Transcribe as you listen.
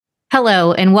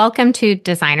Hello, and welcome to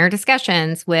Designer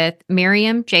Discussions with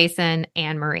Miriam, Jason,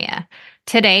 and Maria.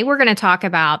 Today, we're going to talk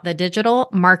about the digital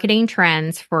marketing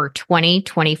trends for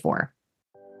 2024.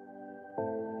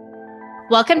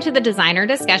 Welcome to the Designer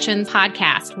Discussions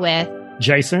podcast with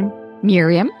Jason,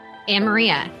 Miriam, and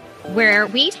Maria, where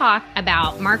we talk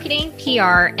about marketing,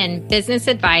 PR, and business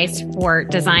advice for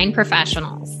design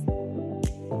professionals.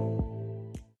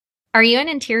 Are you an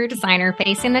interior designer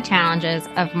facing the challenges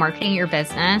of marketing your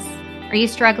business? Are you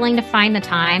struggling to find the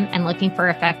time and looking for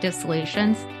effective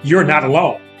solutions? You're not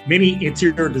alone. Many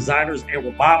interior designers and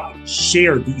remodelers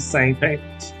share these same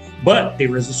pains, but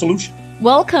there is a solution.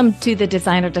 welcome to the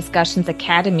Designer Discussions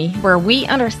Academy, where we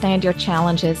understand your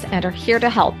challenges and are here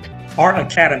to help. Our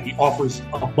academy offers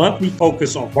a monthly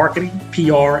focus on marketing,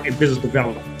 PR, and business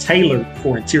development tailored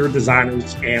for interior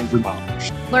designers and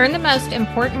remodelers. Learn the most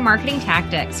important marketing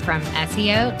tactics from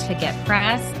SEO to get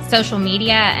press, social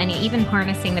media, and even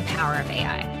harnessing the power of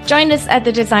AI. Join us at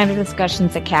the Designer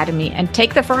Discussions Academy and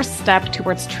take the first step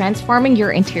towards transforming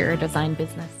your interior design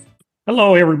business.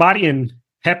 Hello, everybody, and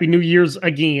Happy New Year's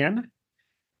again.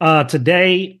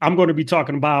 Today, I'm going to be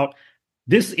talking about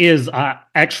this is an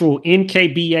actual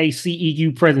NKBA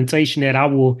CEU presentation that I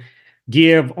will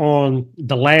give on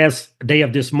the last day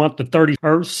of this month, the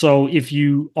 31st. So if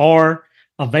you are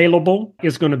available,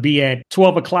 it's going to be at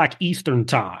 12 o'clock Eastern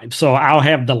time. So I'll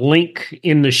have the link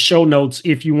in the show notes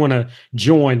if you want to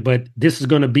join. But this is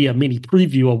going to be a mini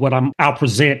preview of what I'll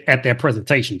present at that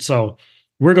presentation. So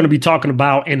we're going to be talking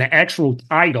about, and the actual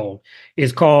title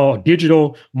is called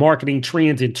Digital Marketing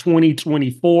Trends in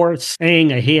 2024,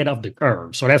 Staying Ahead of the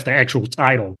Curve. So that's the actual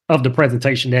title of the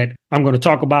presentation that I'm going to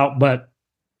talk about. But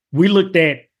we looked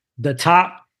at the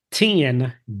top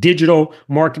 10 digital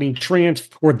marketing trends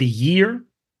for the year,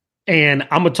 and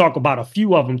I'm going to talk about a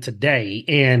few of them today.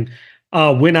 And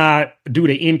when I do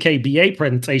the NKBA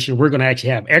presentation, we're going to actually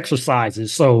have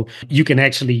exercises so you can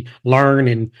actually learn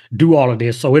and do all of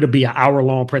this. So it'll be an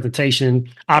hour-long presentation.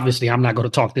 Obviously, I'm not going to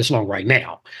talk this long right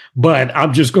now, but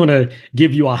I'm just going to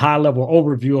give you a high-level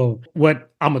overview of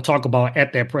what I'm going to talk about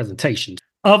at that presentation.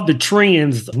 Of the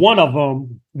trends, one of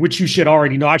them, which you should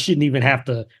already know, I shouldn't even have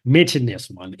to mention this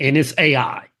one, and it's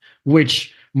AI,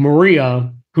 which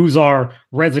Maria, who's our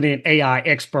resident AI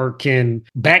expert, can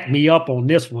back me up on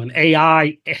this one.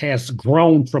 AI has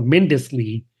grown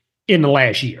tremendously in the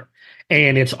last year,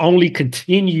 and it's only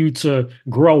continued to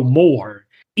grow more.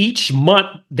 Each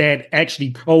month that actually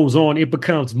goes on, it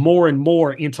becomes more and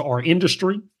more into our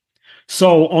industry.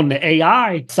 So on the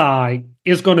AI side,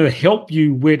 it's going to help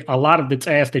you with a lot of the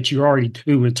tasks that you already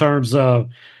do in terms of,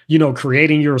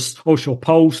 creating your social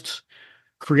posts,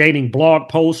 creating blog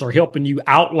posts, or helping you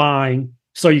outline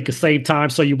so you can save time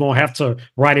so you won't have to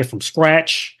write it from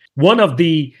scratch. One of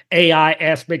the AI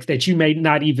aspects that you may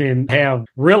not even have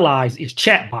realized is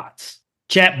chatbots.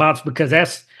 Chatbots, because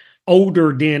that's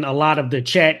older than a lot of the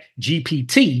chat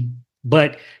GPT,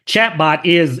 but chatbot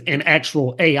is an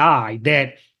actual AI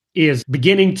that is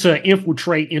beginning to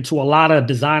infiltrate into a lot of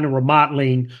design and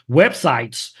remodeling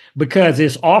websites because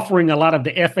it's offering a lot of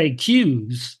the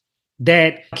FAQs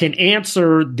that can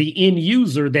answer the end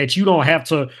user that you don't have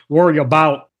to worry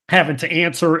about having to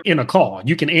answer in a call.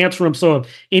 You can answer them. So if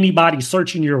anybody's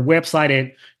searching your website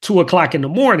at 2:00 in the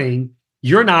morning,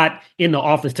 you're not in the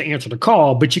office to answer the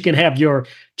call, but you can have your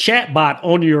chatbot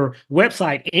on your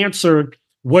website answer,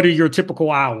 what are your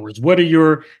typical hours? What are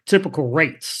your typical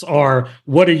rates? Or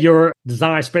what are your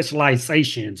design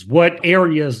specializations? What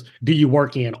areas do you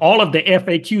work in? All of the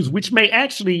FAQs, which may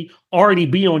actually already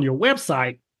be on your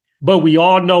website. But we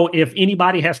all know if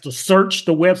anybody has to search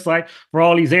the website for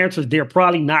all these answers, they're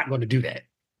probably not going to do that.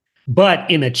 But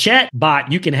in a chat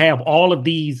bot, you can have all of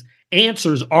these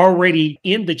answers already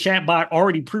in the chat bot,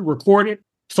 already pre-recorded.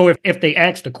 So if they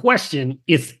ask the question,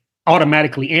 it's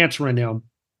automatically answering them.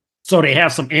 So they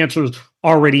have some answers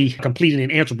already completed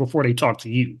and answered before they talk to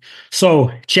you.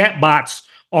 So chat bots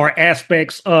are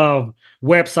aspects of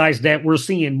websites that we're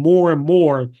seeing more and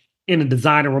more in the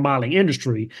design and remodeling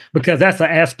industry, because that's an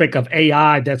aspect of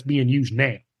AI that's being used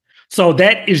now. So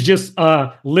that is just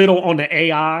a little on the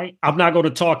AI. I'm not going to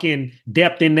talk in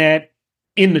depth in that.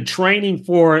 In the training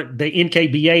for the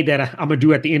NKBA that I'm going to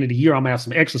do at the end of the year, I'm going to have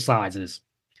some exercises.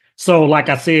 So like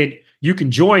I said, you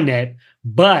can join that.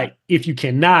 But if you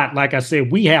cannot, like I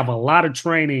said, we have a lot of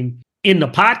training in the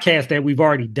podcast that we've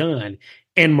already done.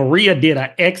 And Maria did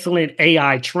an excellent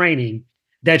AI training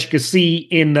that you can see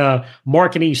in the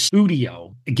marketing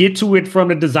studio. Get to it from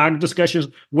the Designer Discussions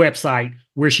website,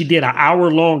 where she did an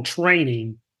hour-long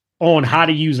training on how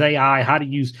to use AI, how to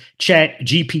use Chat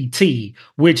GPT,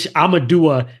 which I'm going to do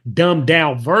a dumbed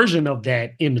down version of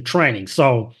that in the training.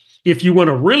 So If you want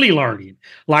to really learn it,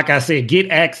 like I said, get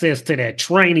access to that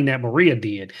training that Maria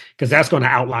did, because that's going to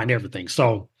outline everything.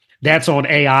 So that's on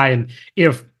AI. And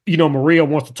if Maria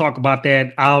wants to talk about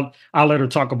that, I'll let her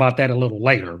talk about that a little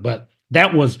later. But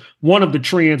that was one of the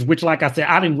trends, which, like I said,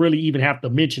 I didn't really even have to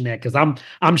mention that, because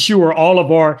I'm sure all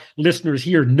of our listeners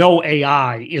here know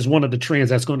AI is one of the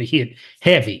trends that's going to hit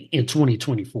heavy in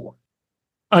 2024.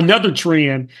 Another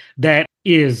trend that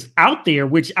is out there,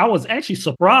 which I was actually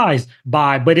surprised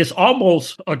by, but it's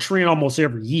almost a trend almost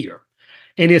every year,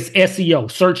 and it's SEO,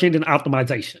 search engine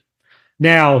optimization.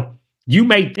 Now, you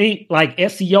may think, like,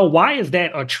 SEO, why is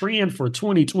that a trend for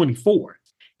 2024?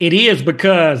 It is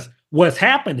because what's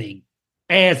happening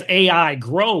as AI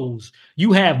grows,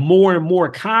 you have more and more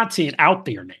content out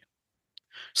there now.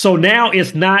 So now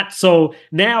it's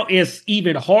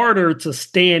even harder to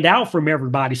stand out from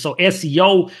everybody. So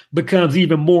SEO becomes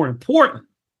even more important,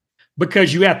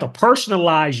 because you have to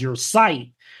personalize your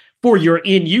site for your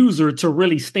end user to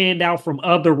really stand out from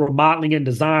other remodeling and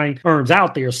design firms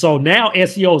out there. So now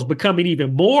SEO is becoming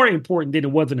even more important than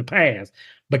it was in the past,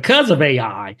 because of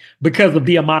AI, because of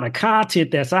the amount of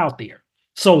content that's out there.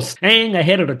 So staying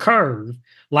ahead of the curve,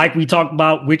 like we talked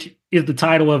about, which is the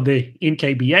title of the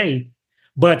NKBA,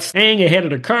 but staying ahead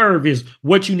of the curve is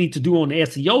what you need to do on the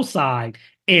SEO side,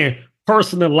 and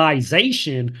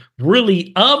personalization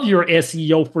really of your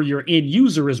SEO for your end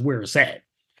user is where it's at.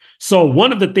 So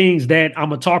one of the things that I'm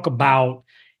going to talk about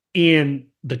in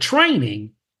the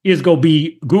training is going to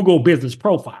be Google Business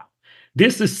Profile.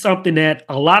 This is something that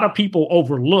a lot of people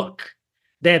overlook,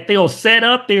 that they'll set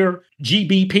up their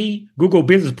GBP, Google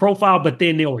Business Profile, but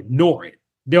then they'll ignore it.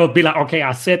 They'll be like, okay,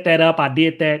 I set that up. I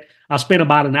did that. I spent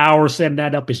about an hour setting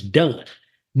that up. It's done.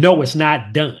 No, it's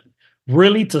not done.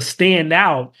 Really, to stand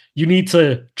out, you need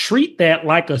to treat that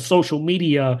like a social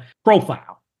media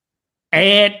profile.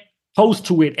 Post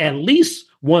to it at least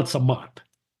once a month.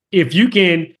 If you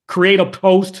can create a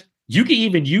post, you can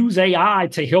even use AI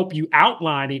to help you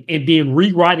outline it and then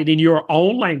rewrite it in your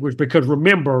own language, because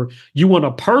remember, you want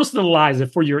to personalize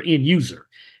it for your end user.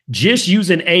 Just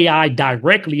using AI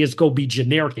directly is going to be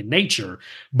generic in nature,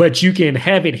 but you can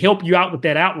have it help you out with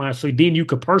that outline, so then you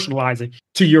can personalize it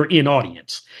to your end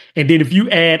audience. And then if you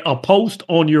add a post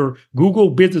on your Google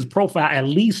Business Profile at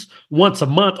least once a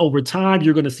month, over time,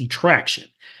 you're going to see traction.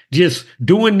 Just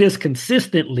doing this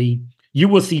consistently, you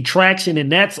will see traction.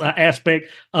 And that's an aspect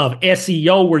of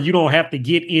SEO where you don't have to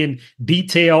get in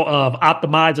detail of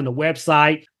optimizing the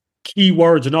website,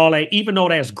 keywords and all that, even though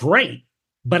that's great.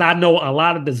 But I know a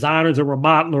lot of designers and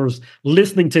remodelers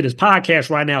listening to this podcast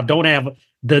right now don't have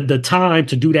the time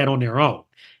to do that on their own.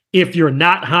 If you're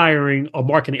not hiring a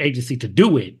marketing agency to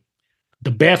do it,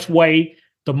 the best way,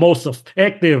 the most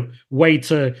effective way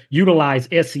to utilize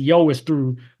SEO is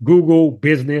through Google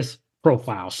Business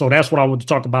Profile. So that's what I want to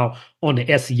talk about on the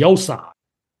SEO side.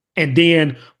 And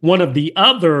then one of the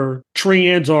other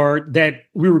trends that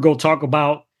we were going to talk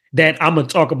about, that I'm going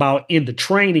to talk about in the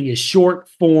training, is short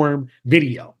form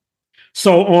video.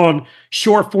 So on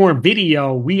short form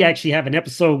video, we actually have an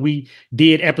episode. We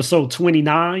did episode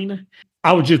 29.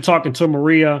 I was just talking to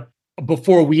Maria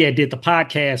before we did the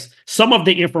podcast. Some of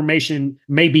the information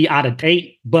may be out of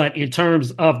date, but in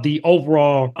terms of the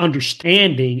overall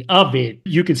understanding of it,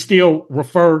 you can still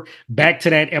refer back to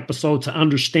that episode to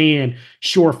understand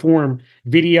short form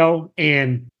video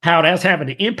and how that's having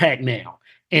an impact now.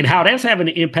 And how that's having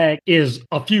an impact is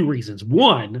a few reasons.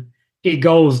 One, it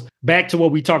goes back to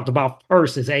what we talked about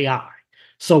first, is AI.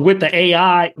 So with the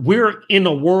AI, we're in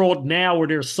a world now where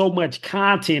there's so much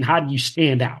content. How do you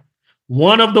stand out?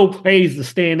 One of the ways to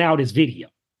stand out is video.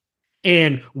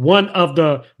 And one of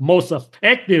the most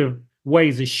effective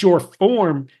ways is short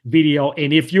form video.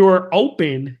 And if you're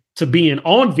open to being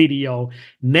on video,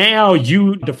 now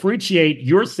you differentiate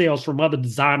yourselves from other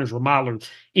designers, remodelers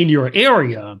in your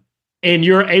area. And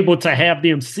you're able to have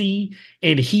them see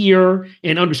and hear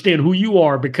and understand who you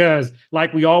are, because,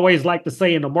 like we always like to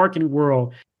say in the marketing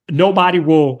world, nobody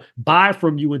will buy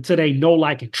from you until they know,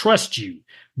 like, and trust you.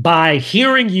 By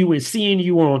hearing you and seeing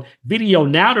you on video,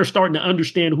 now they're starting to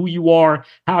understand who you are,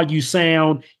 how you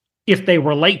sound, if they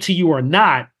relate to you or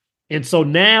not. And so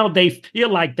now they feel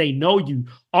like they know you.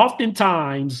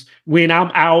 Oftentimes when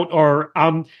I'm out or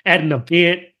I'm at an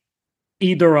event,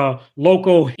 either a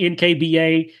local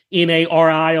NKBA,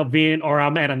 NARI event, or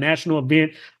I'm at a national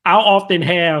event, I'll often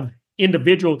have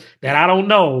individuals that I don't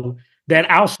know that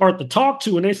I'll start to talk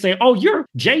to, and they say, "Oh, you're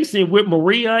Jason with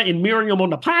Maria and Miriam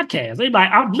on the podcast." They're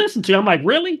like, "I've listened to you." I'm like,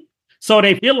 "Really?" So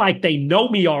they feel like they know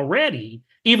me already,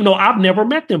 even though I've never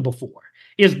met them before.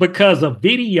 It's because of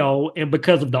video and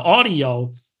because of the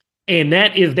audio. And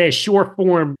that is that short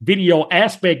form video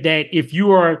aspect, that if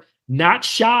you are not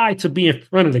shy to be in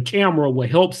front of the camera will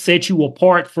help set you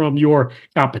apart from your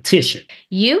competition.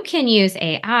 You can use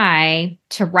AI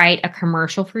to write a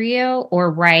commercial for you or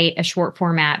write a short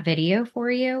format video for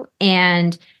you.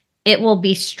 And it will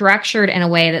be structured in a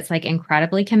way that's like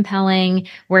incredibly compelling,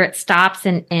 where it stops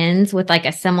and ends with like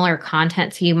a similar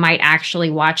content. So you might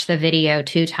actually watch the video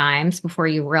 2 times before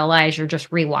you realize you're just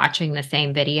rewatching the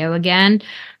same video again.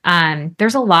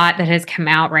 There's a lot that has come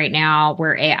out right now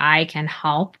where AI can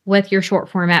help with your short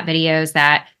format videos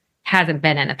that hasn't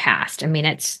been in the past. I mean,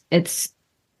 it's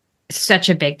such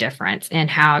a big difference in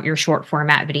how your short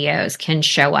format videos can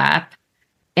show up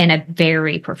in a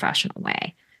very professional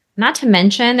way. Not to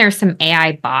mention, there's some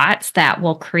AI bots that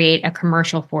will create a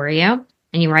commercial for you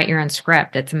and you write your own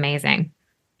script. It's amazing.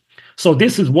 So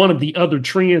this is one of the other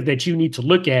trends that you need to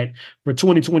look at for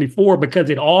 2024, because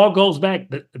it all goes back.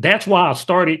 That's why I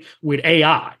started with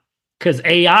AI, because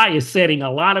AI is setting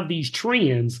a lot of these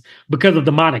trends because of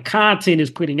the amount of content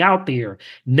it's putting out there.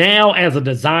 Now, as a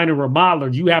designer or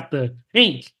modeler, you have to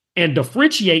think and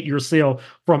differentiate yourself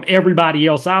from everybody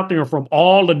else out there, from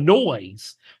all the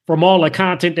noise, from all the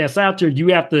content that's out there. You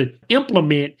have to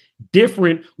implement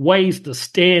different ways to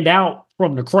stand out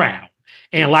from the crowd.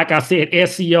 And like I said,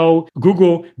 SEO,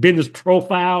 Google Business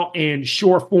Profile, and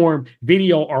short form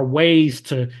video are ways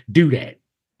to do that.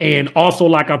 And also,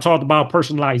 like I talked about,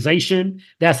 personalization,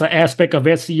 that's an aspect of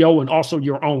SEO, and also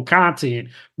your own content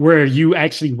where you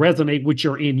actually resonate with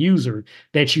your end user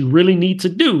that you really need to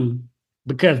do,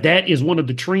 because that is one of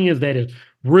the trends that is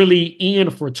really in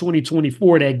for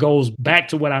 2024 that goes back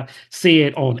to what I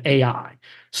said on AI.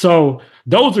 So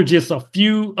those are just a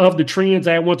few of the trends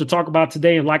I want to talk about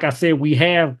today. And like I said, we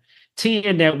have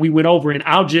 10 that we went over, and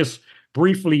I'll just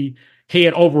briefly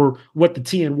head over what the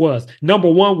 10 was. Number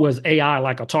 1 was AI,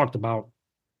 like I talked about.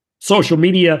 Social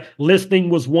media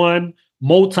listening was one.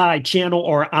 Multi-channel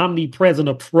or omnipresent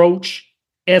approach.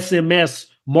 SMS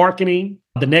marketing.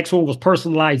 The next one was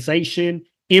personalization,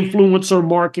 influencer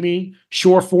marketing,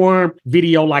 short form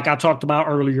video, like I talked about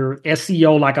earlier,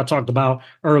 SEO, like I talked about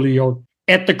earlier,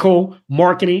 ethical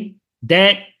marketing.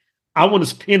 That I want to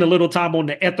spend a little time on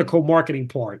the ethical marketing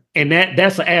part. And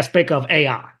that's an aspect of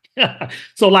AI.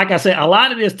 So like I said, a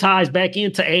lot of this ties back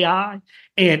into AI,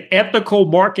 and ethical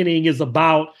marketing is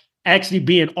about actually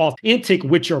being authentic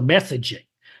with your messaging.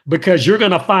 Because you're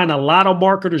going to find a lot of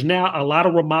marketers now, a lot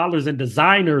of remodelers and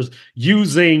designers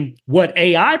using what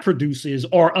AI produces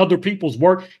or other people's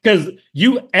work. Because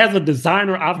you, as a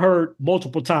designer, I've heard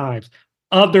multiple times,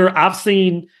 I've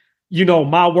seen,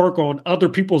 my work on other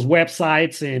people's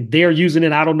websites and they're using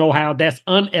it. I don't know how. That's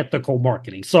unethical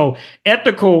marketing. So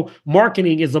ethical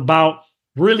marketing is about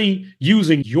really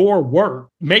using your work,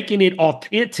 making it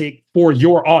authentic for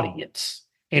your audience.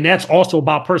 And that's also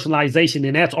about personalization.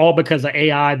 And that's all because of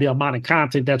AI, the amount of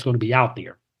content that's going to be out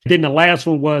there. Then the last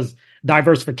one was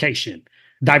diversity.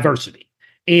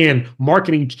 And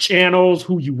marketing channels,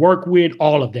 who you work with,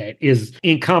 all of that is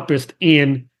encompassed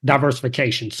in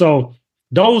diversification. So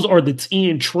those are the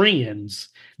 10 trends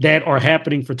that are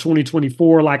happening for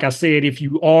 2024. Like I said, if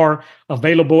you are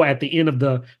available at the end of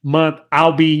the month,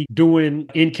 I'll be doing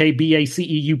NKBA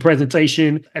CEU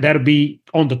presentation. That'll be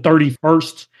on the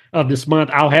 31st of this month.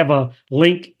 I'll have a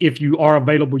link. If you are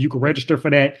available, you can register for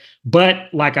that. But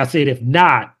like I said, if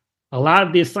not, a lot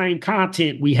of this same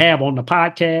content we have on the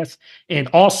podcast, and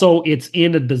also it's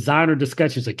in the Designer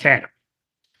Discussions Academy.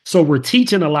 So we're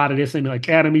teaching a lot of this in the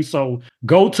academy. So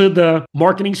go to the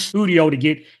marketing studio to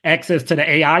get access to the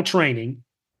AI training.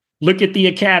 Look at the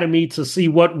academy to see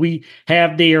what we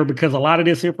have there, because a lot of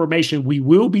this information we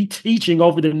will be teaching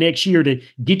over the next year to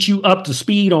get you up to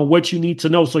speed on what you need to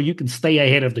know so you can stay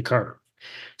ahead of the curve.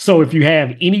 So if you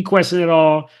have any question at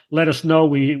all, let us know.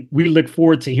 We look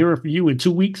forward to hearing from you in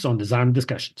 2 weeks on Design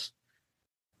Discussions.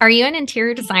 Are you an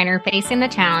interior designer facing the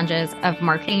challenges of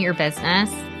marketing your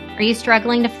business? Are you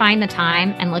struggling to find the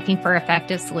time and looking for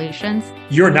effective solutions?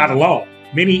 You're not alone.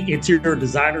 Many interior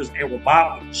designers and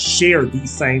remodelers share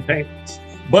these same pains,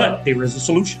 but there is a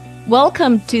solution.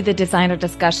 Welcome to the Designer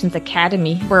Discussions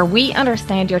Academy, where we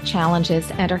understand your challenges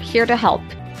and are here to help.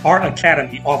 Our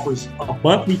academy offers a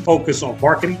monthly focus on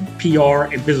marketing,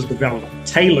 PR, and business development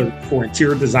tailored for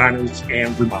interior designers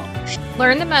and remodelers.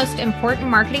 Learn the most important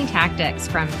marketing tactics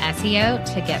from SEO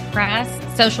to get press,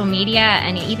 social media,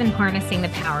 and even harnessing the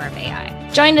power of AI.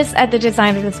 Join us at the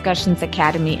Designer Discussions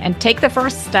Academy and take the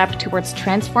first step towards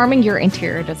transforming your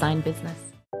interior design business.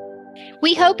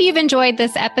 We hope you've enjoyed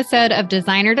this episode of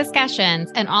Designer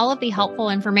Discussions and all of the helpful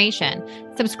information.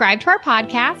 Subscribe to our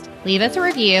podcast, leave us a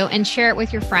review, and share it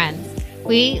with your friends.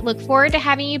 We look forward to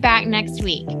having you back next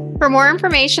week. For more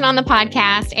information on the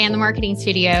podcast and the marketing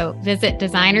studio, visit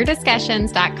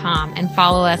designerdiscussions.com and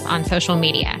follow us on social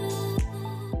media.